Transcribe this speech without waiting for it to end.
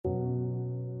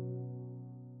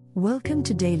Welcome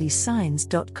to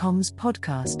DailySigns.com's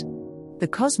podcast. The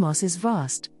cosmos is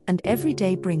vast, and every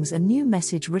day brings a new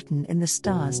message written in the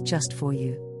stars just for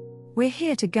you. We're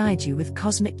here to guide you with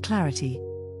cosmic clarity.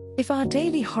 If our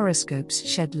daily horoscopes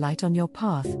shed light on your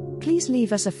path, please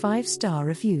leave us a 5-star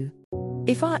review.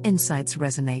 If our insights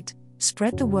resonate,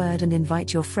 spread the word and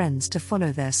invite your friends to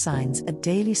follow their signs at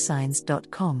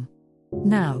DailySigns.com.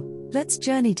 Now, let's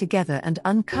journey together and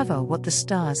uncover what the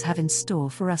stars have in store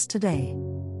for us today.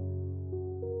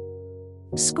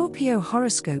 Scorpio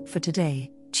horoscope for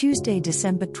today, Tuesday,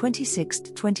 December 26,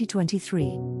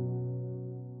 2023.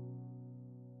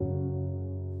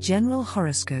 General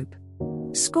horoscope.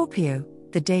 Scorpio,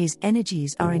 the day's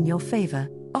energies are in your favor,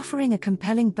 offering a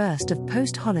compelling burst of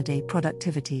post-holiday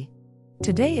productivity.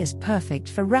 Today is perfect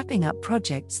for wrapping up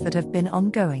projects that have been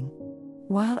ongoing.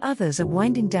 While others are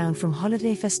winding down from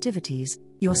holiday festivities,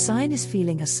 your sign is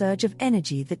feeling a surge of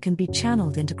energy that can be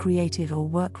channeled into creative or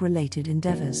work-related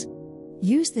endeavors.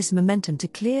 Use this momentum to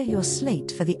clear your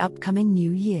slate for the upcoming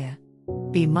new year.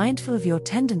 Be mindful of your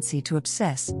tendency to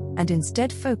obsess, and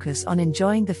instead focus on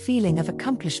enjoying the feeling of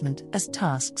accomplishment as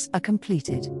tasks are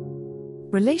completed.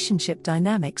 Relationship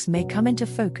dynamics may come into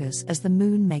focus as the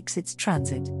moon makes its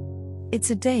transit.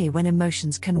 It's a day when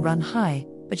emotions can run high,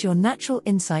 but your natural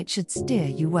insight should steer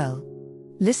you well.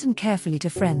 Listen carefully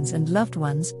to friends and loved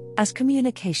ones, as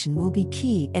communication will be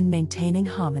key in maintaining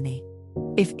harmony.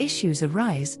 If issues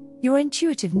arise, your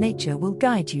intuitive nature will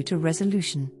guide you to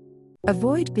resolution.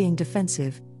 Avoid being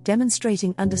defensive,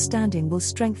 demonstrating understanding will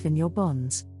strengthen your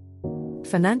bonds.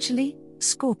 Financially,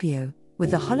 Scorpio, with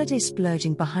the holiday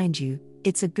splurging behind you,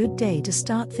 it's a good day to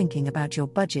start thinking about your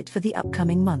budget for the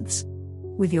upcoming months.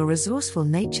 With your resourceful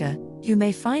nature, you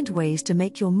may find ways to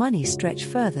make your money stretch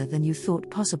further than you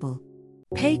thought possible.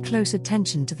 Pay close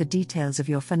attention to the details of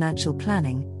your financial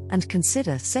planning, and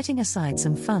consider setting aside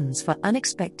some funds for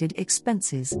unexpected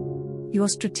expenses. Your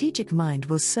strategic mind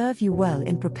will serve you well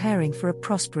in preparing for a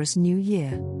prosperous new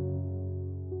year.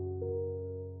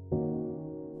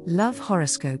 Love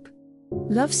horoscope.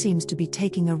 Love seems to be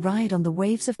taking a ride on the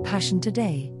waves of passion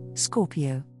today,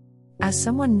 Scorpio. As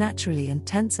someone naturally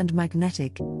intense and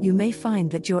magnetic, you may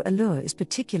find that your allure is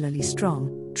particularly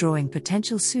strong, drawing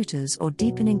potential suitors or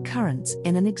deepening currents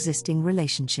in an existing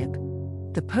relationship.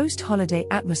 The post-holiday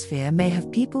atmosphere may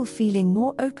have people feeling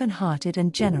more open-hearted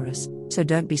and generous, so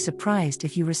don't be surprised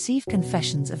if you receive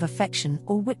confessions of affection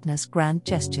or witness grand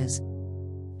gestures.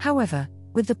 However,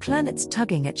 with the planets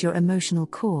tugging at your emotional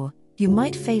core, you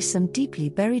might face some deeply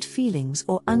buried feelings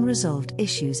or unresolved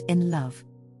issues in love.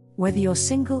 Whether you're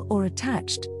single or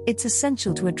attached, it's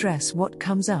essential to address what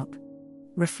comes up.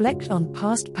 Reflect on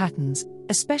past patterns,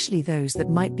 especially those that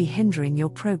might be hindering your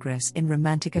progress in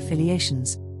romantic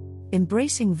affiliations.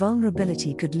 Embracing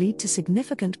vulnerability could lead to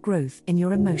significant growth in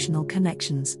your emotional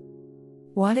connections.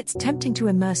 While it's tempting to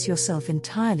immerse yourself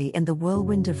entirely in the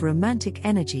whirlwind of romantic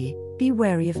energy, be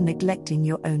wary of neglecting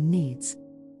your own needs.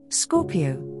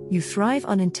 Scorpio, you thrive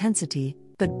on intensity,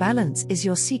 but balance is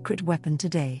your secret weapon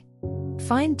today.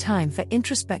 Find time for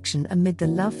introspection amid the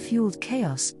love-fueled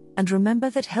chaos, and remember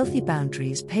that healthy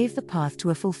boundaries pave the path to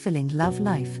a fulfilling love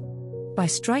life. By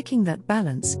striking that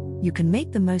balance, you can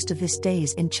make the most of this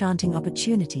day's enchanting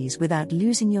opportunities without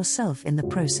losing yourself in the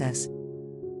process.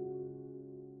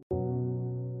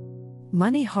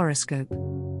 Money horoscope.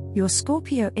 Your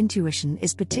Scorpio intuition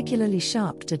is particularly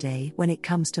sharp today when it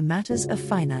comes to matters of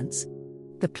finance.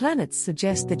 The planets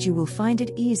suggest that you will find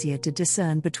it easier to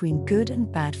discern between good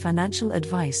and bad financial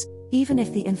advice, even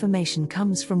if the information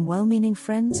comes from well-meaning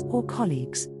friends or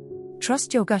colleagues.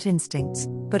 Trust your gut instincts,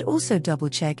 but also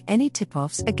double-check any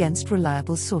tip-offs against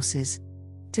reliable sources.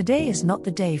 Today is not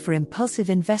the day for impulsive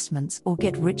investments or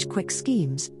get-rich-quick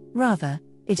schemes. Rather,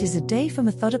 it is a day for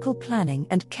methodical planning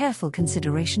and careful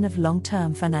consideration of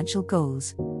long-term financial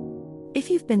goals.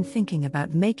 If you've been thinking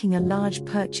about making a large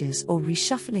purchase or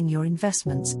reshuffling your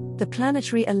investments, the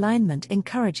planetary alignment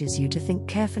encourages you to think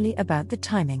carefully about the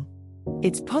timing.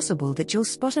 It's possible that you'll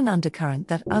spot an undercurrent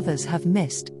that others have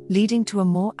missed, leading to a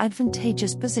more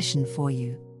advantageous position for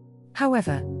you.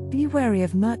 However, be wary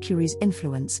of Mercury's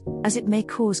influence, as it may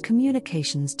cause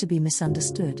communications to be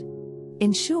misunderstood.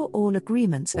 Ensure all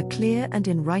agreements are clear and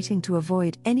in writing to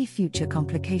avoid any future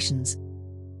complications.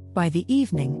 By the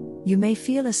evening, you may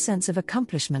feel a sense of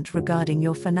accomplishment regarding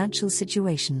your financial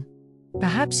situation.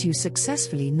 Perhaps you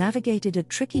successfully navigated a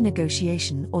tricky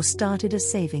negotiation or started a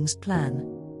savings plan.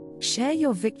 Share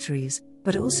your victories,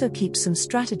 but also keep some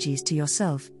strategies to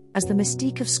yourself, as the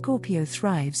mystique of Scorpio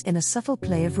thrives in a subtle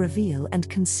play of reveal and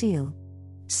conceal.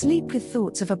 Sleep with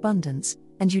thoughts of abundance,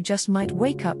 and you just might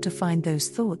wake up to find those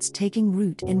thoughts taking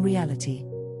root in reality.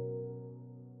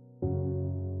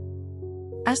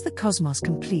 As the cosmos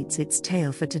completes its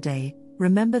tale for today,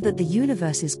 remember that the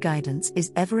universe's guidance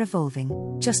is ever evolving,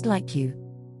 just like you.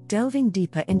 Delving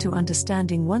deeper into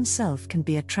understanding oneself can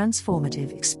be a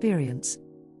transformative experience.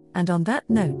 And on that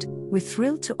note, we're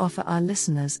thrilled to offer our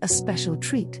listeners a special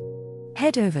treat.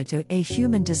 Head over to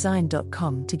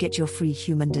ahumandesign.com to get your free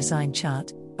human design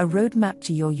chart, a roadmap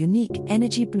to your unique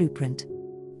energy blueprint.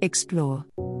 Explore,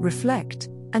 reflect,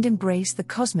 and embrace the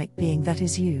cosmic being that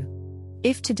is you.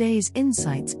 If today's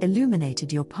insights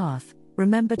illuminated your path,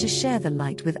 remember to share the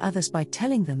light with others by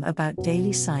telling them about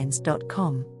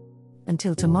dailysigns.com.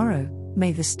 Until tomorrow,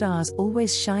 may the stars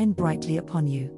always shine brightly upon you.